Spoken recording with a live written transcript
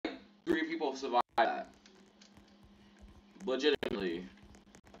will survive that. Legitimately.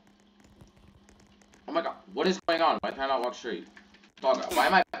 Oh my god, what is going on? Why can I not walk straight? Dog, why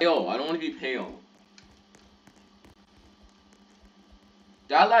am I pale? I don't want to be pale.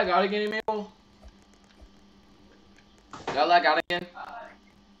 Did I lag out again, Emil? Did I lag out again?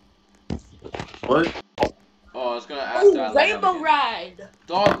 What? Oh, I was gonna ask that. Rainbow ride!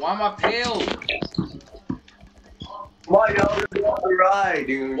 Dog, why am I pale? Why y'all on the ride,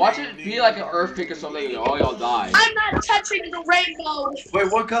 dude? Watch it be like an earthquake or something and all y'all die. I'm not touching the rainbow!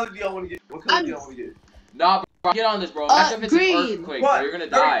 Wait, what color do y'all want to get? What color do y'all want to get? Nah, bro, get on this, bro. Imagine if it's green. an earthquake, What? bro. You're gonna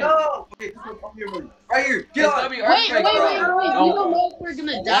die. No! Okay, come here, buddy. Right here, get It's on! gonna be Wait, earthquake, bro. we No. don't know if we're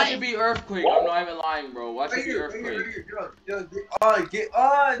gonna Watch die. it be earthquake. I'm not even lying, bro. Watch it be earthquake. Get on, get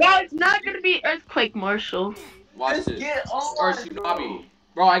on! No, it's not gonna be earthquake, Marshall. Watch Just this. get on, Or tsunami.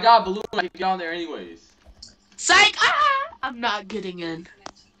 Bro, I got a balloon. I can get on there anyways. Psych! Ah! I'm not getting in.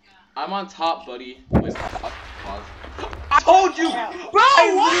 I'm on top, buddy. Wait, pause. I told you! Bro, I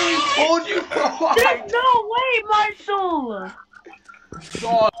literally told you, bro! There's no way, Marshall!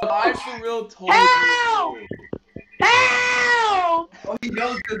 Dog, I for real told Help! you. Help! Oh, he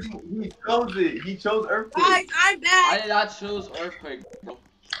knows because he chose it. He chose earthquake. Guys, I'm back. I did not choose earthquake, bro.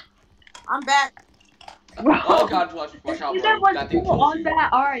 I'm back. Oh god, watch out, You there bro. was That thing people kills on you.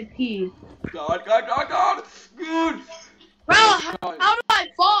 that RIP. God. Good. Bro, how do I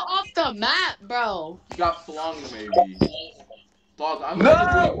fall off the map, bro? You got flung, maybe. Dog, I'm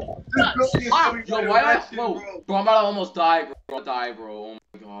No! Yo, why I? Bro, I'm about to almost die, bro. I'm about to die, bro. Oh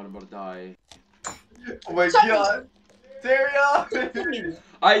my god, I'm about to die. Oh my god. Dario!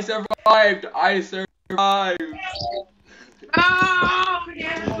 I survived. Oh,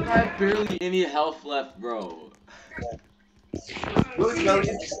 yeah. Bro, I have barely any health left, bro.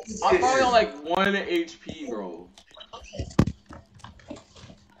 I'm probably on like 1 HP, bro.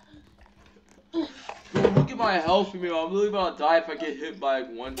 Bro, look at my health, man. I'm literally about to die if I get hit by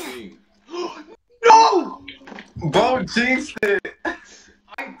like one thing. No! Bro, jinxed it.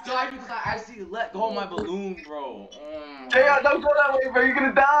 I died because I actually let go of my balloon, bro. Dario, don't go that way, bro. You're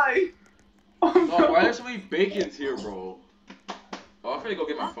gonna die. Oh, why are there so many bacons here, bro? Oh, I'm gonna go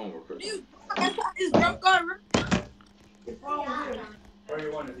get my phone real quick. Dude, this bro got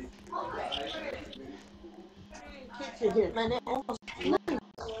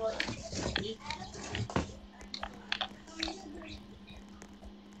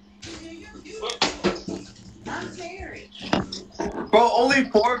Bro, only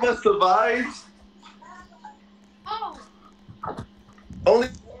 4 of us survived. Oh. Only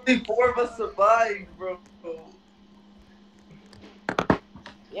 4 of us survived, bro.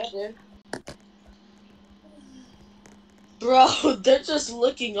 Yeah, dude. Bro, they're just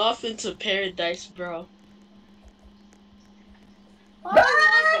looking off into paradise, bro.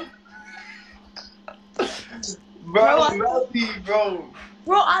 Bro, melty, bro.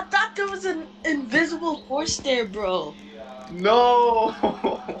 Bro, I thought there was an invisible horse there, bro. No.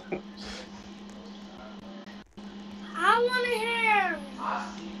 I want to hear.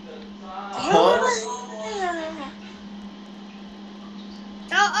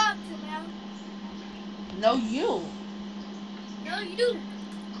 Shut up, Jamel. No, you. No, you.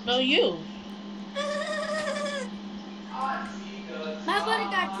 No, you. My buddy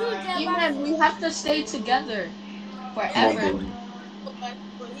got 2 dead Even we have to stay together forever.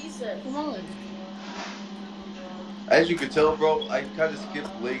 What he said. Come on. As you can tell, bro, I kind of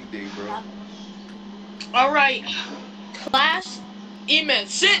skipped leg day, bro. Alright, class, Eman,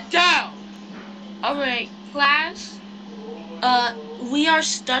 sit down! Alright, class, we are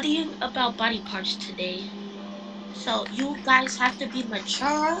studying about body parts today. So, you guys have to be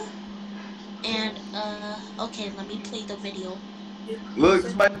mature, and, okay, let me play the video. Look,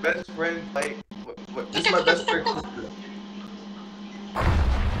 this is my best friend, like, this is my best friend.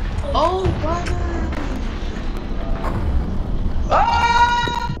 Oh, brother!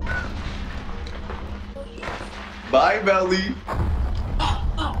 Ah! Bye, Belly.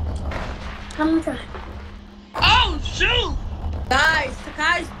 Come on. Oh, shoot! Guys,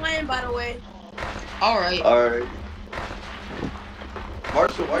 Takai's playing, by the way. Alright. Alright.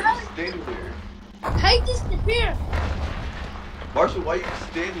 Marshall, why are you standing there? Hey, disappear. Marshall, why are you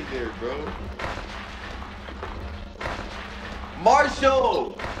standing there, bro?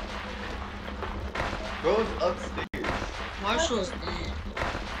 Marshall! Bro's upstairs. Marshall's dead.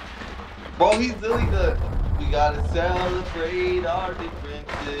 Bro, he's literally we gotta celebrate our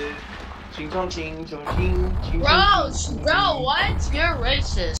differences. Ching chong ching chong ching ching. Bro, what? You're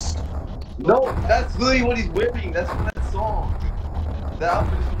racist. No, that's literally what he's wearing. That's from that song. That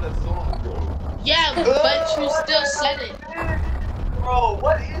outfit is from that song, bro. Yeah, but you still said it. Bro,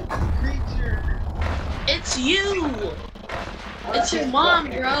 what is this creature? It's you. It's your mom,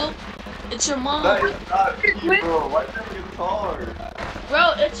 bro. It's your mom. That is not me, bro. Why is that a guitar?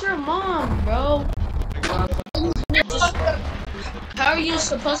 Bro, it's your mom, bro. How are you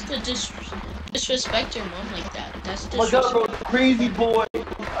supposed to disrespect your mom like that? That's Oh my god, bro, disrespect. crazy boy.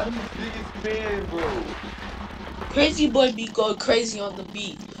 I'm his biggest fan, bro. Crazy boy be going crazy on the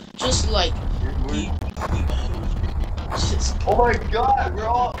beat. Just like just Oh my god, we're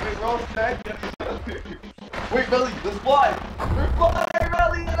all stacking each other. Wait, Melly, let's fly. We're flying,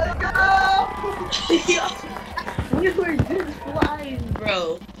 Melly, let's go! Yo, we were just flying,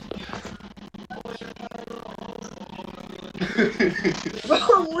 bro. Bro,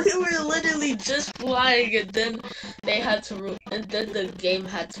 we were literally just flying, and then the game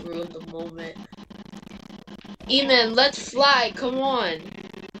had to ruin the moment. E-man, let's fly. Come on.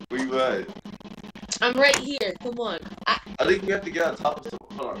 Where you at? I'm right here. Come on. I think we have to get on top of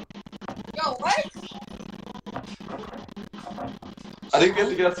something. Hold on. Yo, what? I think we have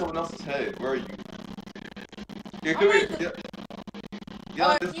to get on someone else's head. Where are you? Here, come here. Get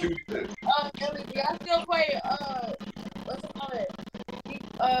on this dude's head. Ellie, do y'all still play, what's it called?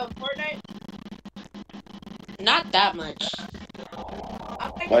 Fortnite? Not that much.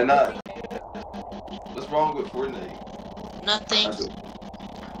 Why not? What's wrong with Fortnite? Nothing.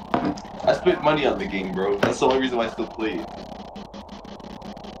 I spent money on the game, bro. That's the only reason why I still play it.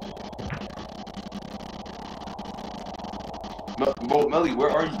 Melly, where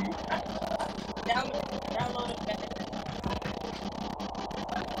are you? Download it better.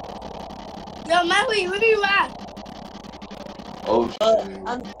 Yo, Melly, where are you at? Oh, shit.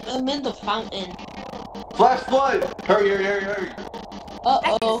 I'm in the fountain. Flash flood! Hurry.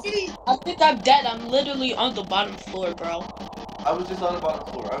 Uh-oh. I think I'm dead. I'm literally on the bottom floor, bro. I was just on the bottom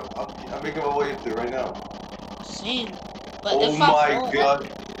floor. I'm making my way up there right now. Same. But Oh if my god.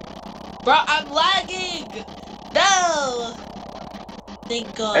 Bro, I'm lagging! No!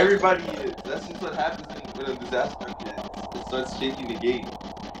 Thank God. Everybody is. That's just what happens when a disaster hits. It starts shaking the game.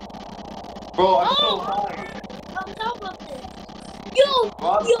 Bro, I'm so high. On top of this. Yo!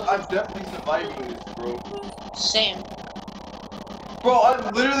 Bro, I'm definitely surviving this, bro. Same. Bro,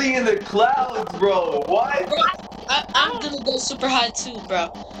 I'm literally in the clouds, bro. What? Bro, I'm gonna go super high too, bro.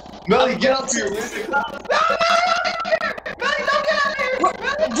 Melly, get up here. We're in the clouds. Melly, don't get up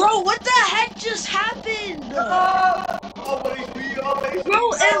here. Bro, what the heck just happened? Always be, always be.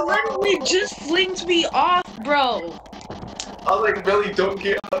 Bro, it literally just flings me off, bro. I was like, Melly, don't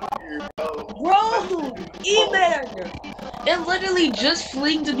get up here, bro. Bro, E-man. It literally just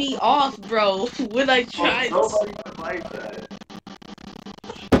flinged me off, bro, when I tried. Nobody would like that.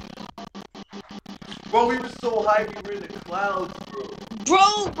 Bro, we were so high, we were in the clouds, bro.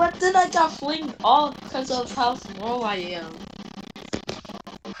 Bro, but then I got flinged off because of how small I am.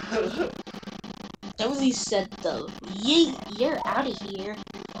 That really said though. You're out of here.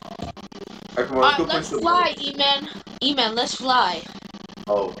 Alright, come on, Let's fly, E-man. E-man, let's fly.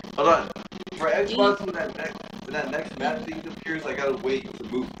 Oh, hold on. For Xbox, when that next map thing appears, I gotta wait to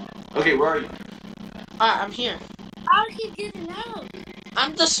move. Okay, where are you? I'm here. How did you get it out?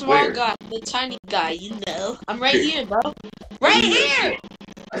 I'm the small Where? guy, the tiny guy, you know. I'm right here, bro. Right here!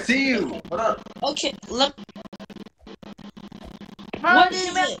 I see you! Hold on. Okay, look. What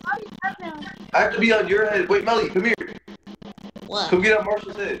is it? I have to be on your head. Wait, Melly, come here. What? Come get on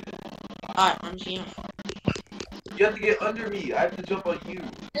Marshall's head. Alright, I'm here. You have to get under me. I have to jump on you.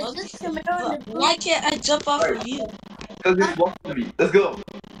 Why can't I jump off of you? Because it's walking to me. Let's go.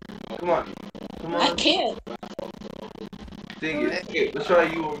 Come on. Come on. I can't. Dang it. Okay, let's try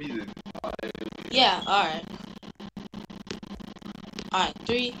you or me then. Yeah, alright. Alright,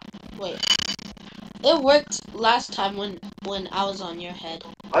 3. Wait. It worked last time when I was on your head.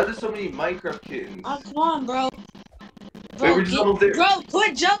 Why are there so many Minecraft kittens? Oh, come on, bro. Wait, we're just almost there. Bro,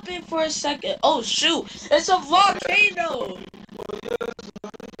 quit jumping for a second. Oh, shoot. It's a volcano.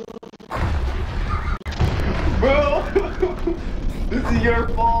 Bro! This is your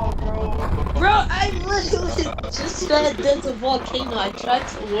fault, bro. Bro, I literally just said there's a volcano. I tried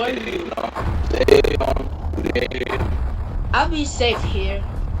to warn you. I'll be safe here.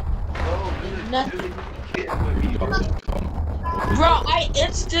 Nothing. Bro, I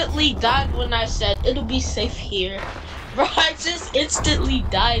instantly died when I said it'll be safe here. Bro, I just instantly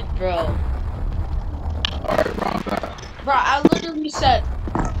died, bro. Bro, I literally said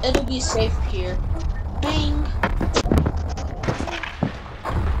it'll be safe here. Bing.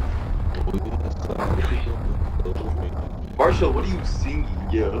 Marshall, what are you singing,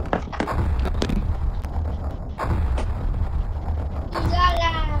 yo?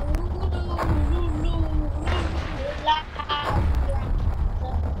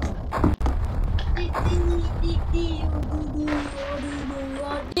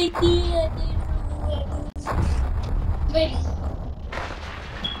 Wait.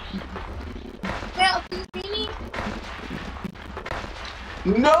 Well, can you see me?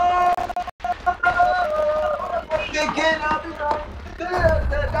 No! Get up!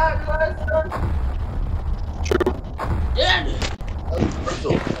 Yeah.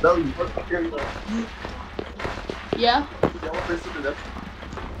 Yeah.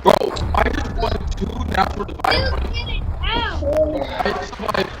 Bro, I just won 2 natural divine Dude, points. get it out. I just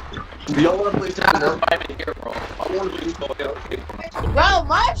won Y'all wanna play natural something else? divine here, bro. I wanna play something. Bro,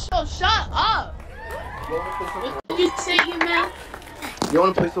 Marshall, shut up. What did you say, you man? You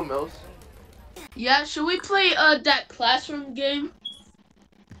wanna play something else? Yeah, should we play that classroom game?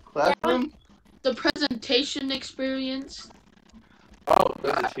 Classroom? The presentation experience? Oh,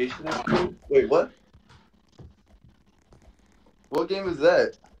 Presentation? Wait, what? What game is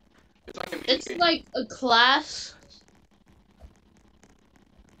that? It's like a class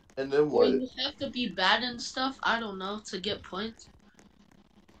And then where what? you have to be bad and stuff. I don't know, to get points.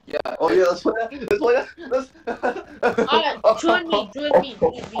 yeah. Oh yeah, let's play that. Let's play that. Alright, join me.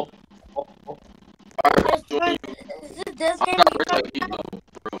 Alright, join you. Is it this I'm game? not rich like you, though,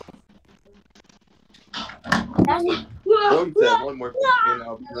 bro. Bro, you said one more thing and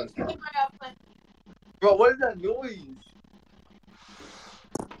I'll be done. Bro, what is that noise?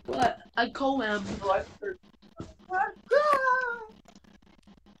 What? I co-am. Alright,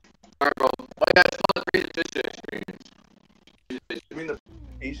 bro. Oh yeah, it's called the presentation experience. You mean the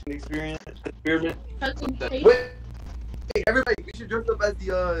patient experiment? Presentation. Wait, hey, everybody, we should dress up as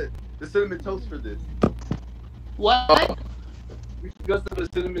the cinnamon toast for this. What? We should dress up as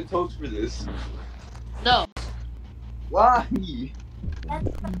cinnamon toast for this. No. Why?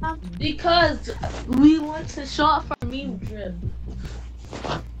 Because we want to show off our meme drip.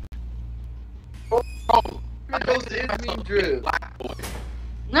 Bro, Cinnamon toast is mean drip. black boy.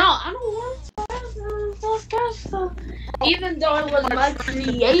 No, I don't want to stuff. Even though it was my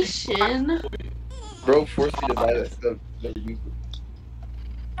creation. Bro forced me to buy that stuff. Never used it.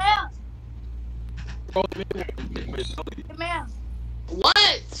 Bro, make me silly. Come here.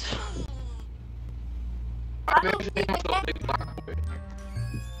 What? I made him so big black boy.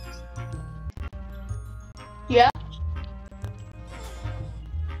 Yeah.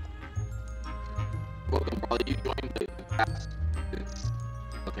 Welcome, bro. You joined the class.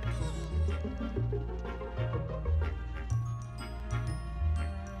 Okay.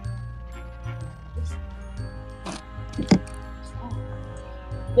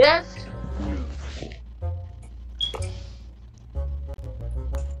 Yes.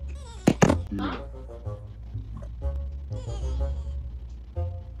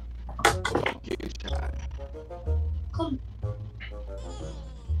 Okay, chat. Come.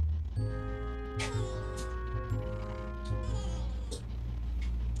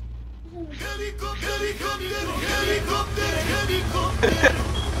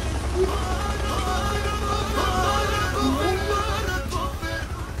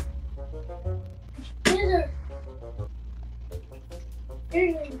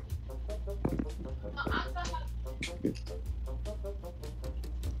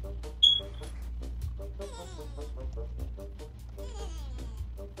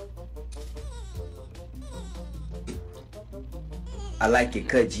 I like it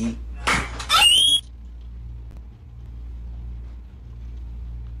cut, G.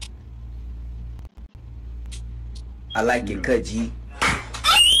 I like it cut, G.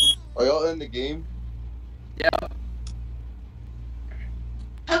 Are y'all in the game? Yeah.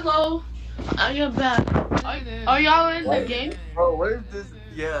 Hello. I am back. Are y'all in the game? Bro, what is this?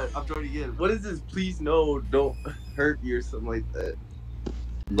 Yeah, I'm joining in. What is this? Please no, don't hurt me or something like that.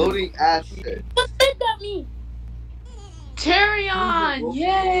 Loading asset. What did that mean? Tyrion!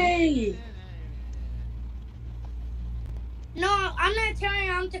 Yay! No, I'm not telling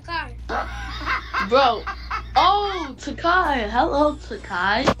you, I'm Takai. Bro. Oh, Takai. Hello,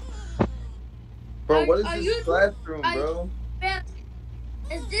 Takai. Bro, what is Are this you- classroom, are- bro?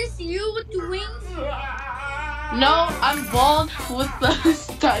 Is this you with the wings? No, I'm bald with the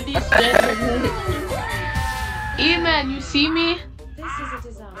study shit. E-man, you see me? This is a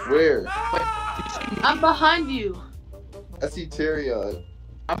disaster. Where? I'm behind you. I see Tyrion.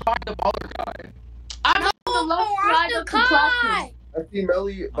 I'm behind the baller guy. I'm on the left side of the classroom. I see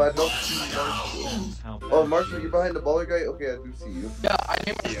Melly, but I don't see Marshall. Oh, Marshall, you're behind the baller guy? Okay, I do see you. Yeah, I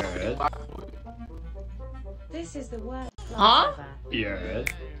named myself black boy. This is the worst Huh? class ever. Yes.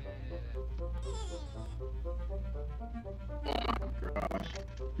 Oh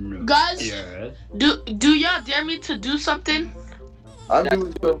my gosh. Guys, Yes. do y'all dare me to do something? I'm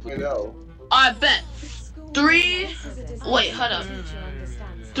doing stuff right now. I bet. The school 3. This is a disaster. Wait, hold up. The teacher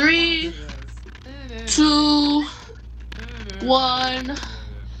understands 3, the 2, 1.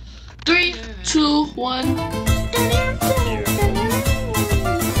 3, 2, 1.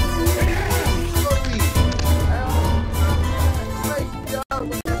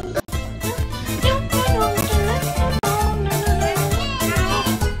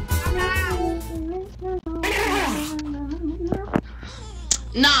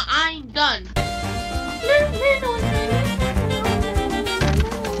 Nah, I ain't done.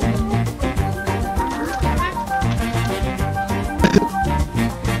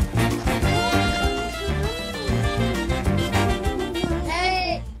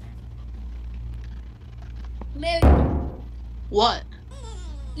 Hey, Mary, What?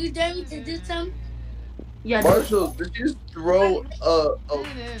 you dare me to do something? Yeah. Marshall, did you just throw a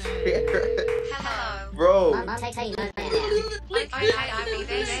carrot? Hello. Bro, I'll take you know that.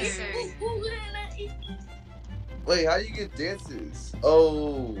 wait, how do you get dances?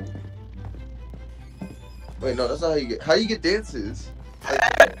 Oh. Wait, no, that's not how you get dances?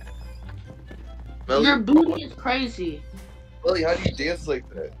 Like, Melly, Your booty is crazy. Melly, how do you dance like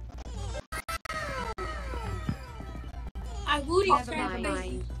that? I booty Never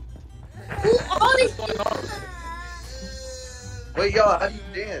mind. Who all these? Wait, y'all, how do you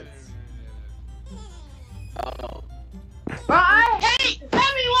dance? Oh. Bro, I hate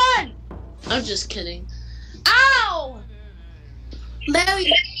everyone! I'm just kidding. Ow! Mary,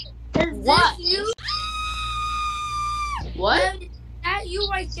 is What? this you? What? Mary, is that you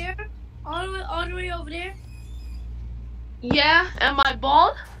right there? All the way over there? Yeah, am I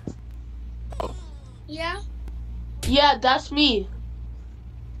bald? Yeah? Yeah, that's me.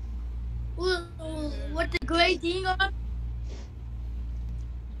 What the gray thing on?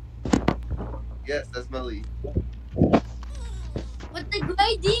 Yes, that's Melly. What the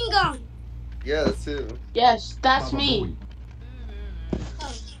gray thing on? Yeah, that's him. Yes, that's me.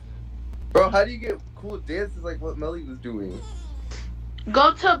 Bro, how do you get cool dances like what Melly was doing?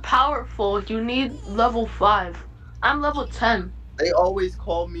 Go to powerful. You need level 5. I'm level 10. They always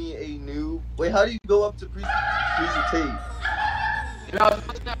call me a noob. Wait, how do you go up to presentate? You know, I was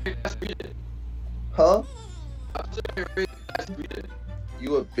supposed to read it. Huh? I was supposed to read it.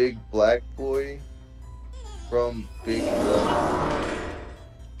 You a big black boy from Big Black.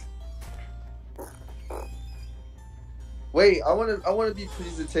 Wait, I wanna be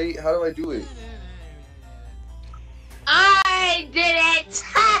presentate. How do I do it? I did it!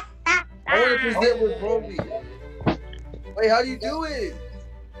 I wanna present with Roby. Wait, how do you do it?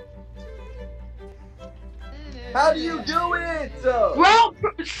 How do you do it? Bro,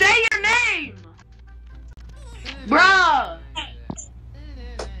 say your name! Bruh!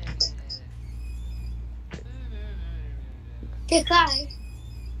 Takai.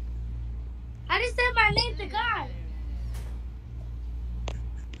 I just said my name, Takai.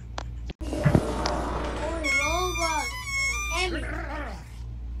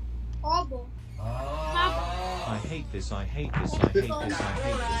 I hate this, I hate this, I hate this, I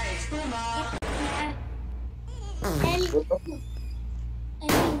hate this.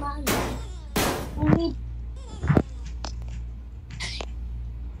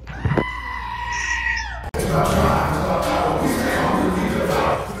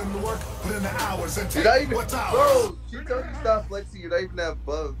 You're not even, bro, she told you stop flexing, you're not even that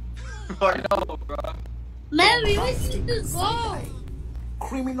buff. I know, bro. Mary, where did you go?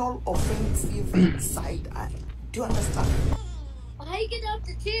 Criminal offensive side eye. Do you understand? How you get up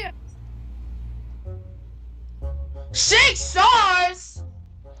the chair? 6 stars?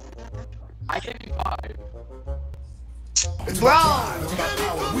 I gave you 5. Bro!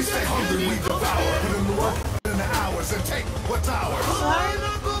 We stay hungry, we devour. Put in the work, put in the hours, and take what's ours.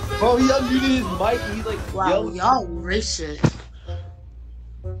 Bro, he unmuted his mic and he's like, Wow, yelling. y'all racist.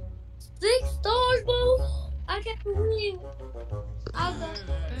 6 stars, bro. I can't believe.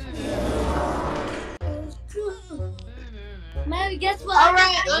 Mary, guess what?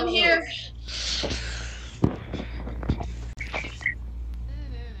 Alright, I'm here.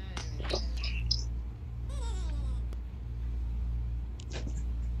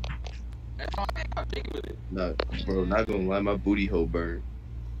 Nah, bro, not gonna lie, my booty hole burned.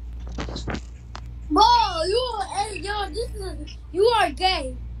 Bro, you are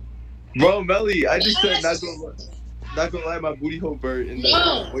gay. Bro, Melly, I just said not gonna lie, my booty hole burned. In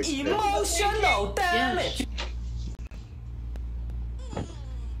No. Emotional Yes.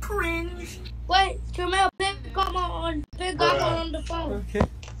 Cringe. Wait, Camille, pick up on the phone. Okay.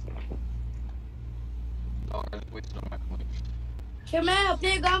 No, I just wasted all my points. Camille,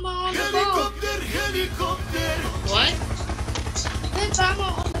 pick up on the phone. What? Pick up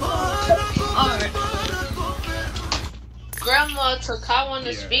on the phone. Alright. Grandma, Takai want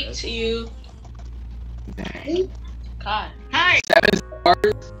to speak to you. Takai. Hi. 7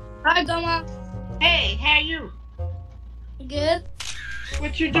 stars. Hi, Grandma. Hey, how you? Good.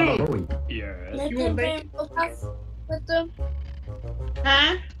 What you doing? Nothing want playing Roblox with them.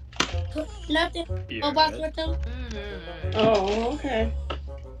 Huh? Nothing. Roblox with them. Oh, okay.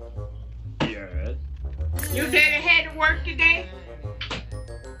 Your daddy had to work today?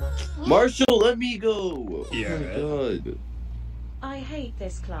 Marshall, let me go. Oh my god. I hate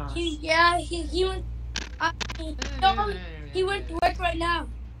this class. He went. He went to work right now.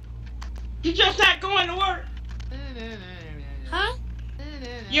 You just not going to work? Huh?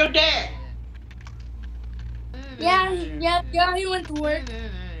 Your dad? Yeah, he went to work.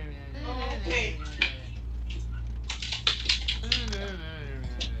 Okay.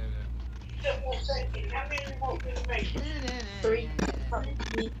 Three.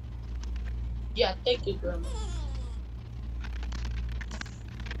 Yeah, thank you, Grandma.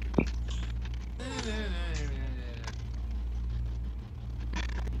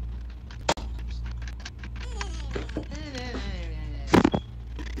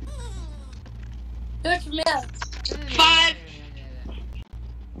 There's milk. 5.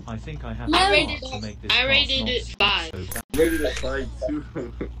 I think I have I to rated make this I class rated not it 5. so bad. Rated at 5 too.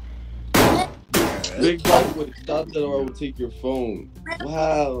 Big Dog would stop that or I would take your phone.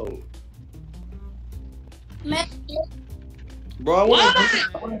 Wow. Milk. Bro, I What?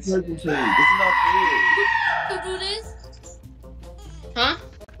 want to presentate. This is not fair. To do this? Huh?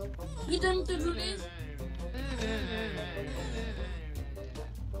 You done to do this?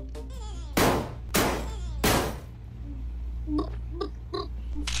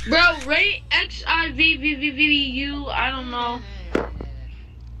 Bro, rate XIVVVVU. I don't know.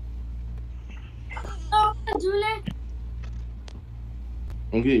 Oh, do that.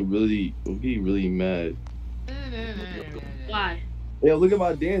 I'm getting really mad. Why? Yo, look at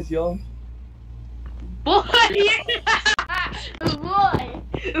my dance, y'all. Boy!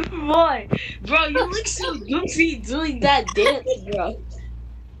 Boy! Bro, you look so goofy doing that dance, bro.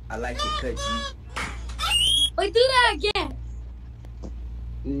 I like to cut you. Wait, do that again.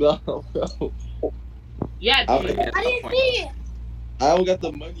 No, bro. Yeah, I dude. I didn't see it. I don't got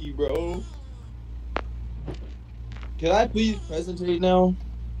the money, bro. Can I please presentate now?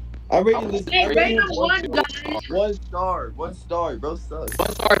 I rated this. Hey, I rate rated him this 1, guys. 1 star. 1 star, bro. Sucks.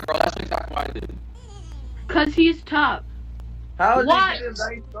 1 star, bro. That's exactly what I did. Cause he's top. How did What? you get a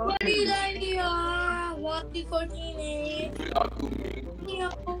nice star? What did I do? 1 before teenage. Do not Google me.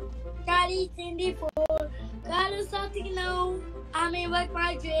 Got it in the four. Got a something now. I'm in with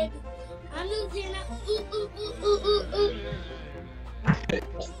my drip. I'm losing it. Ooh, ooh, ooh, ooh, ooh, ooh.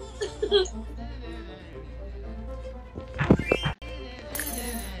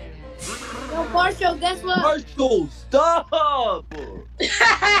 Yo, Marshall, guess what? Marshall, stop! Bro,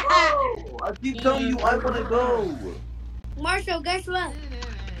 I keep telling you I want to go. Marshall, guess what?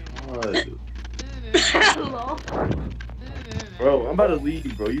 God. Hello. Bro, I'm about to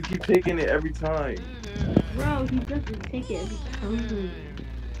leave, bro. You keep taking it every time. Bro, he doesn't take it every time.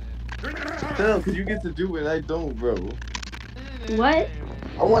 Tell, cause you get to do it, I don't, bro. What?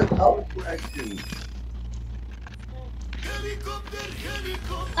 I want powerful action.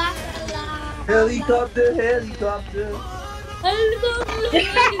 Helicopter, helicopter.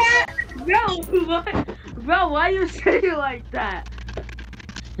 Bro, what? Bro, why you say it like that?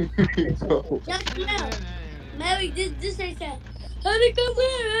 Bro. Just now. Mary, this ain't that.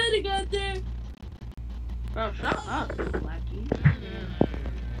 Helicopter, helicopter. Bro, shut up, Blackie.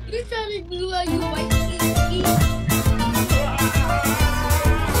 You trying to do what you white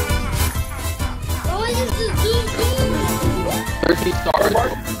Oh, this is good. 13 stars.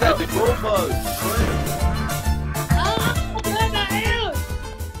 Mark, that Roblox. Oh, where the hell?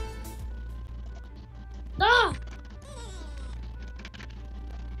 Stop.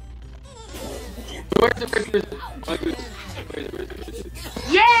 Where's the pictures?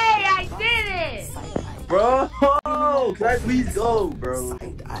 Yay, I did it! Bro, can I please go, bro?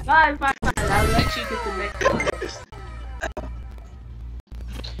 Fine. I'll let you get the next one.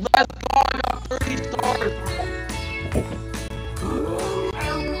 Let's go, I got 30 stars.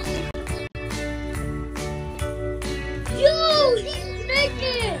 Yo, he's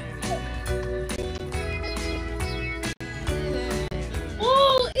naked.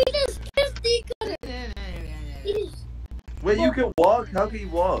 Oh, it is 50 cutter. Wait, you can walk? How can you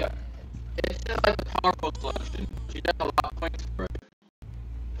walk? Yeah. It's just like the powerful selection. She does a lot of points for it.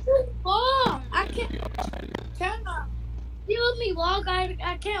 Oh, I can't. You let me walk.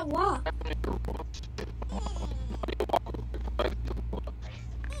 I can't walk.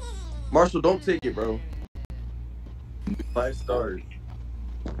 Marshall, don't take it, bro. 5 stars.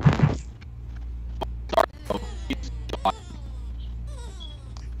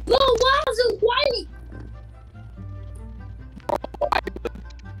 No, why is it white?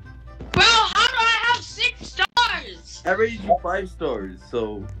 Bro, how do I have 6 stars? I rated you 5 stars,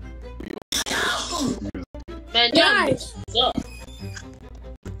 so. Man, Guys.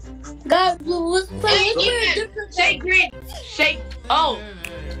 Guys, let's play. Hey, Let's play a Ethan, different say game. green. Say, oh.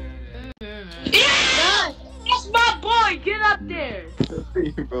 Yeah! That's my boy. Get up there.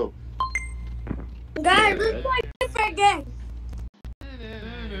 Bro. Guys, let's play a different game.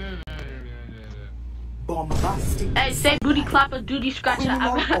 Bombastic. Hey, say booty clapper, duty scratcher.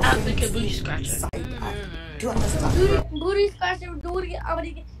 I'm thinking booty scratcher. Do you understand? Booty scratcher, booty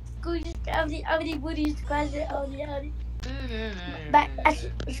scratcher, back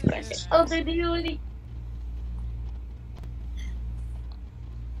scratcher, booty.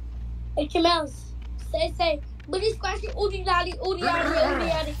 Hey, Camels, say, booty scratcher, ooty lolly, ooty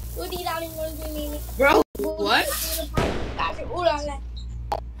lolly, Bro, what? Scratcher, ooty lolly.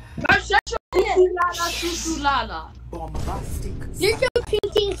 Bro, shut your ooty lala, susu lala. Bombastic. Just your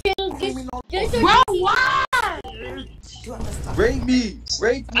pinky thing, just your Bro, why? Do you understand? Rate me!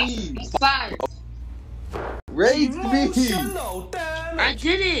 5. Rate me! I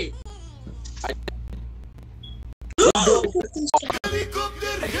did it.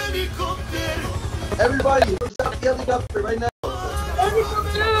 Everybody, stop the helicopter right now!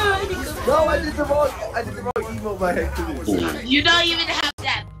 No, I did the wrong emote by accident. You don't even have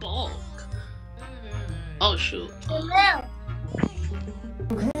that bulk. Oh shoot. Camel.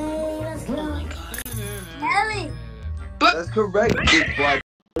 Hey, let's go. Ellie. That's correct, big black.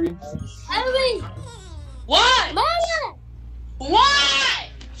 Ellie. What? Mama. What?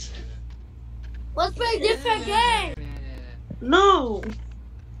 Let's play a different game. No.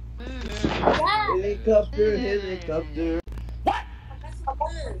 Yeah. Helicopter.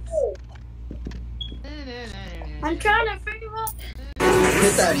 I'm trying to figure out.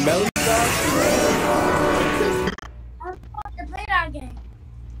 Hit that melody song. I'm supposed to play that game.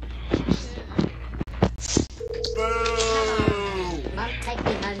 I'll take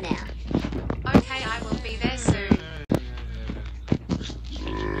you home now. Okay, I will be there soon.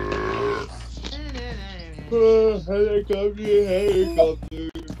 Helicopter.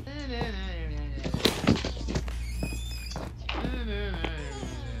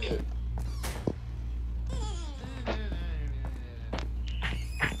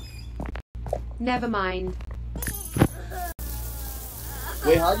 Never mind.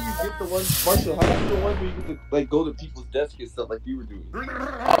 Wait, how do you get the one, Marshall? How do you get the one where you get to like go to people's desks and stuff like you were doing?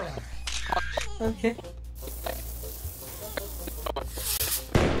 Okay.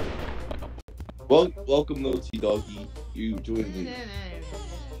 Well, welcome, little T doggy. You joined me.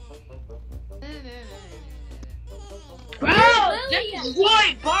 Bro, this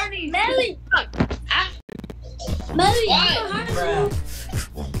boy Barney. Melly. Melly. What?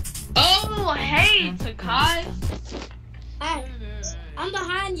 Oh, hey, Takai. Hey, I'm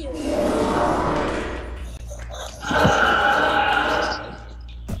behind you.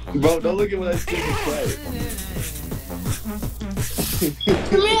 Bro, don't look at what I see in the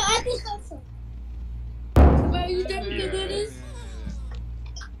Come here, I think so. Come here, you think you can do this?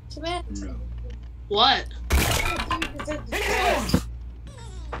 Come here. What?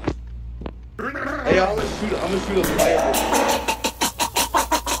 Hey, I'm gonna shoot a fireball.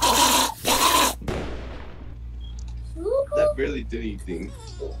 That barely did anything.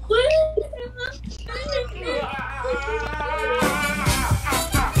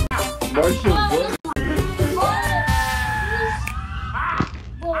 Marshall,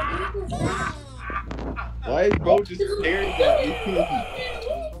 what? Why is bro just staring at me?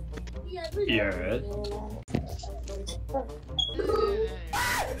 Yeah.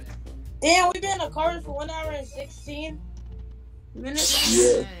 Damn, we've been in a car for 1 hour and 16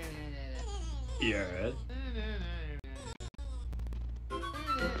 minutes. Yeah. Yeah.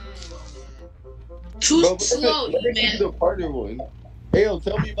 Too Bro, slow, let me man. do the partner one. Hey, yo,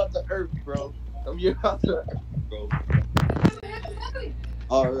 tell me about the Earth, bro. Tell me about the Earth, bro.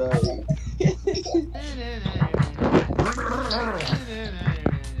 Alright.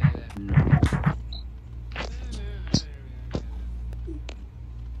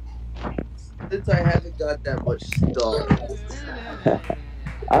 Since I haven't got that much stuff,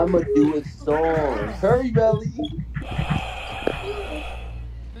 I'ma do a song. Hurry, Belly.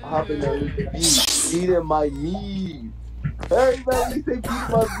 Hopping on the beat, eating my meat. Hurry, Belly, say beat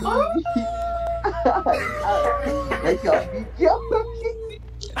my meat. Like y'all be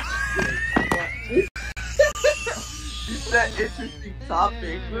It's that interesting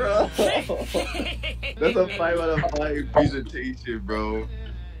topic, bro. That's a 5 out of 5 presentation, bro.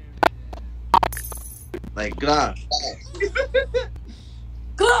 Like, God.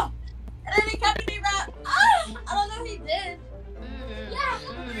 Go! And then he kept me rap. I don't know if he did. Yeah.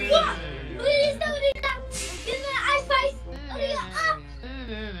 What? Please don't do that. Give me an ice spice. Oh, yeah.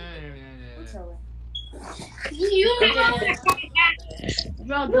 You know.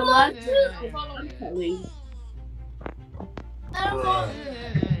 Bro, the last I don't know.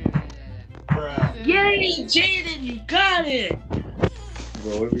 Yay, Jaden, you got it!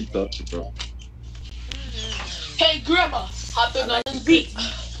 Bro, what are we talking about? Hey, Grandma, hopping on this beat.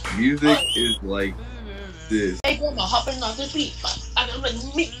 Music is like this. Hey, Grandma, hopping on this beat. I got my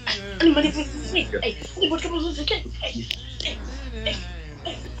meat. Anybody pick this meat? Hey, anybody come on this again? Hey.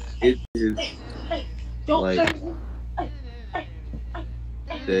 It is Don't like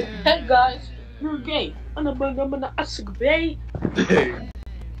say. Hey, guys, you're gay. I'm gonna ask you, babe.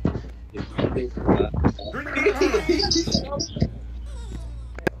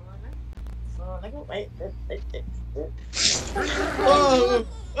 Oh!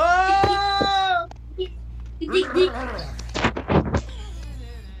 Oh!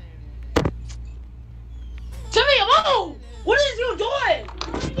 Timmy, oh! What is you doing?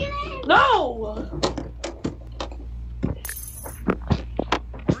 No!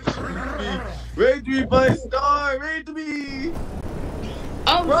 Ready to be by a star! Ready to be!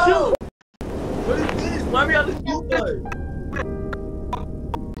 Oh, bro! shoot. What is this? Why are we on the school bus?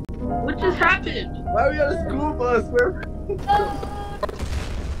 What just happened? Why are we on the school bus? Where?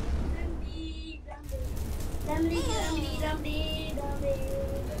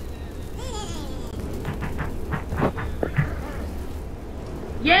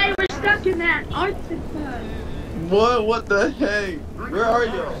 Yay, we're stuck in that Arctic bus. What? What the heck? Where are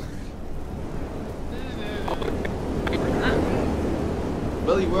y'all?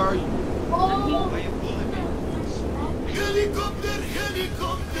 Billy, where are you? Helicopter,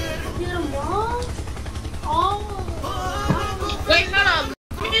 helicopter. Wait, hold on.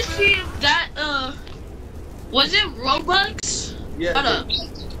 Let me see if that, was it Roblox? Yeah. Hold up.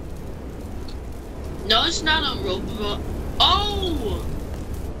 No, it's not on Roblox. Oh!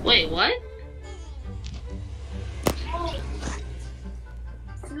 Wait, what?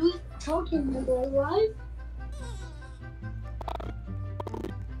 You talking about what?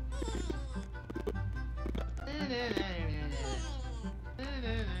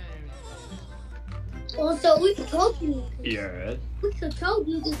 Also, we can talk to you. Yeah. We can talk to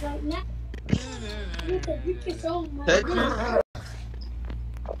you right now. You can show my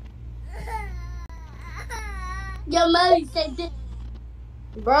Your mother said this.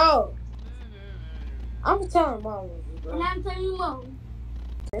 Bro. I'm telling mom. And I'm telling you mom.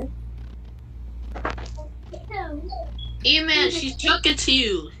 E-man, she's talking to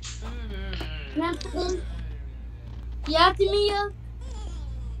you. And I'm telling you after me, yo?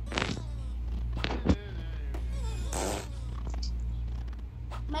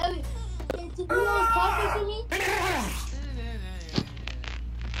 Mary, did you guys talking to me?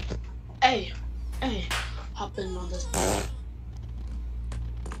 Hey, hopping on this.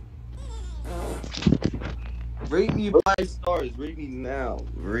 Rate me 5 stars. Rate me now.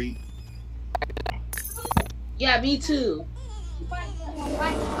 Rate. Yeah, me too. Right.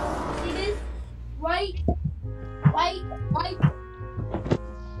 See this? Right.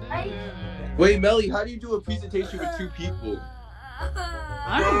 Wait, Melly, how do you do a presentation with 2 people?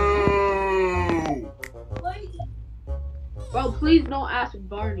 I don't know. Bro, please don't ask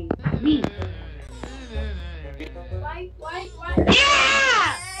Barney. Me. Right.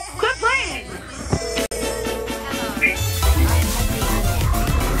 Yeah! Quit playing!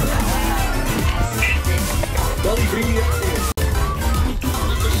 Melly, bring me up here.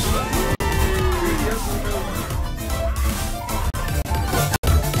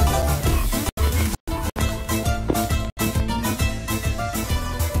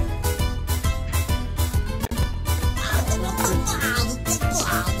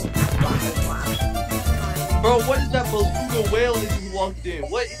 Bro, what is that beluga whale that you walked in?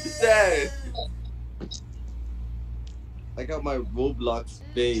 What is that? I got my Roblox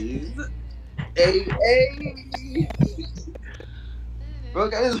face. Hey. Bro,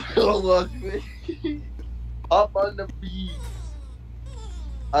 guys, Roblox face. Up on the feet.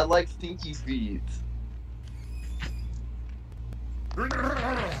 I like stinky feet.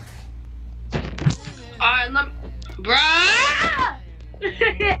 Alright, bruh!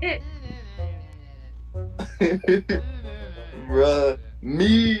 Bruh,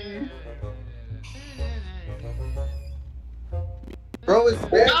 me. Bro, it's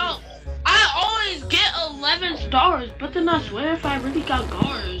bad. No, I always get 11 stars, but then I swear if I really got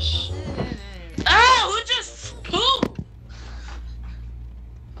gars. Oh,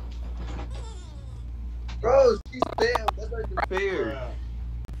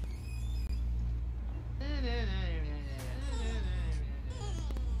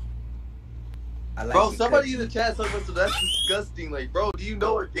 I like Bro, the somebody in cut. the chat told us so that's disgusting. Like, bro, do you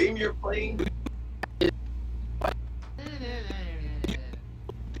know what game you're playing?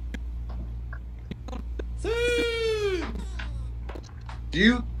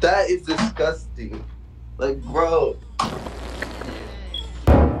 Dude, that is disgusting. Like, bro.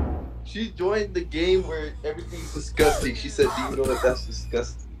 She joined the game where everything's disgusting. She said, do you know that that's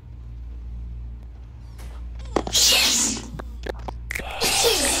disgusting?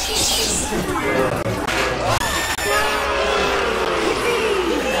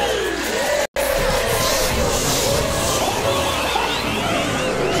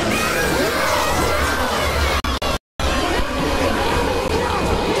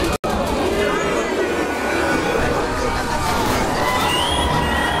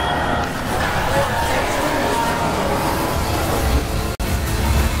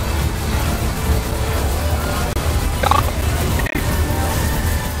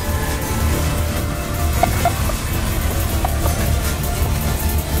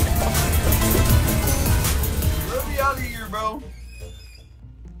 Let me out of here, bro.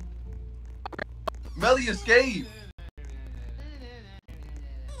 Melly escaped.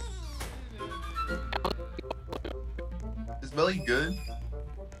 Is Melly good?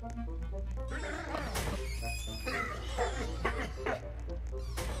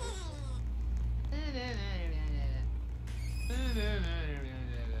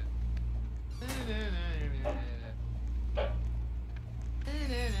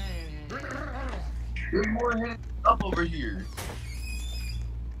 There's more hands up over here.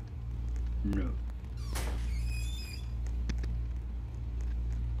 No.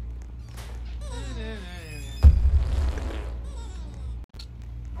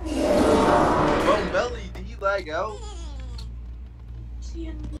 Bro, Melly, did he lag out?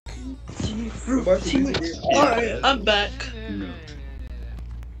 Alright, I'm back. No.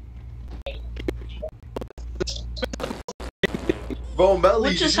 Bro, Melly,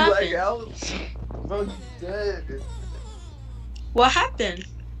 What just did you happened? lag out? Bro, you dead. What happened?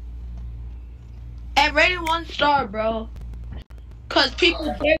 I rated 1 star, bro. Cause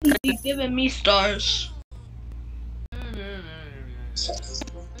people barely be giving me stars.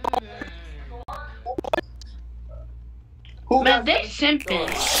 Who Man, got they simping.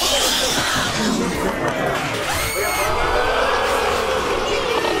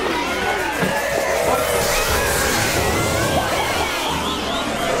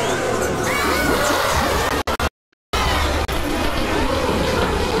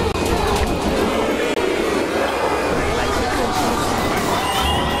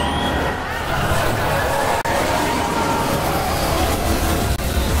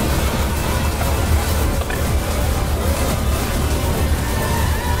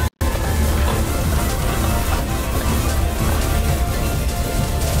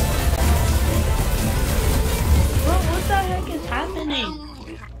 Bro, what the heck is happening?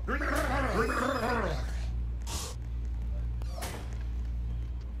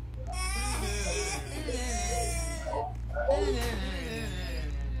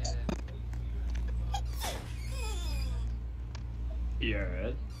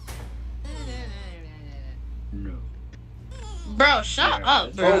 Yes. No. Bro, shut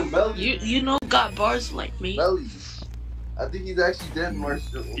up, bro. Oh, Melly. You know got bars like me. Melly. I think he's actually dead,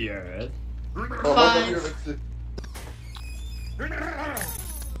 Marshall. Yes. Oh, hold on here, 5. let's-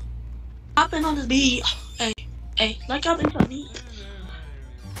 Hopping on this beat. Hey, like up into me.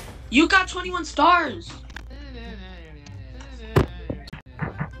 You got 21 stars.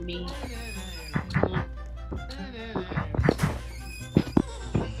 Me.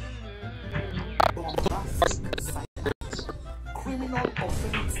 Bombastic side eye. Criminal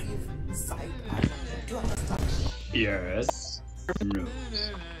offensive side eye. Do you understand? Yes. No.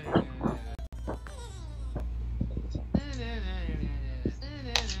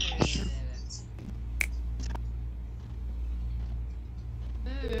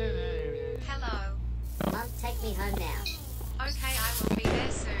 Hello. Mom, take me home now. Okay, I will be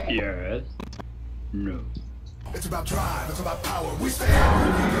there soon. Yes. No. It's about drive, it's about power. We stay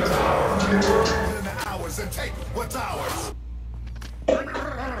out in the hours and take what's ours.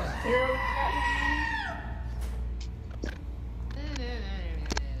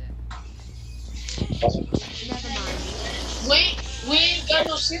 Never mind. We ain't got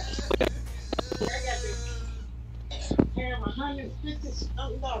no shit.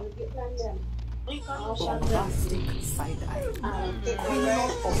 Bombastic side eye. Criminal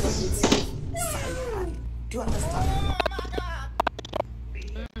offensive side eye. Do you understand?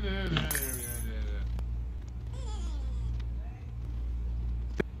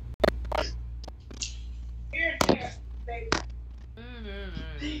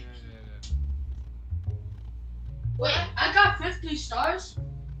 3 stars?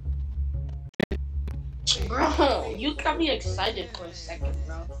 Bro, you got me excited for a second,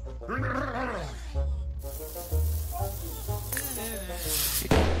 bro.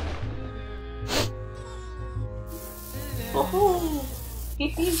 Oh,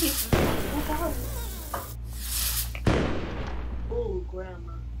 oh,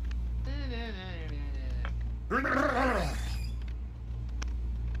 grandma.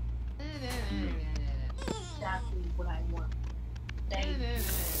 Exactly what I want. Thank you.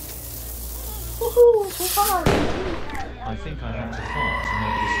 Woohoo, so hard. I think I have to fart to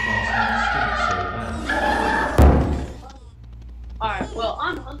make this class not stink so bad. Alright, well,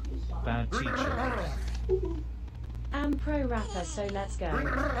 I'm hungry. Bad teacher. I'm pro rapper, so let's go.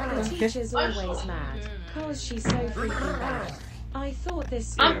 The teacher's always mad, cause she's so freaking bad. I thought this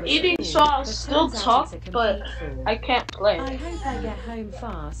school I'm was eating, cool, so I'll but still turns out talk, it's a but complete fool. I can't play. I hope I get home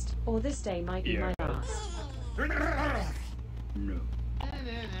fast, or this day might be my last. No.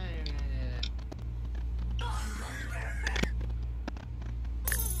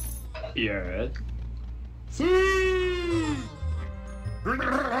 Yes.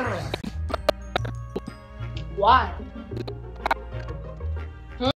 Why?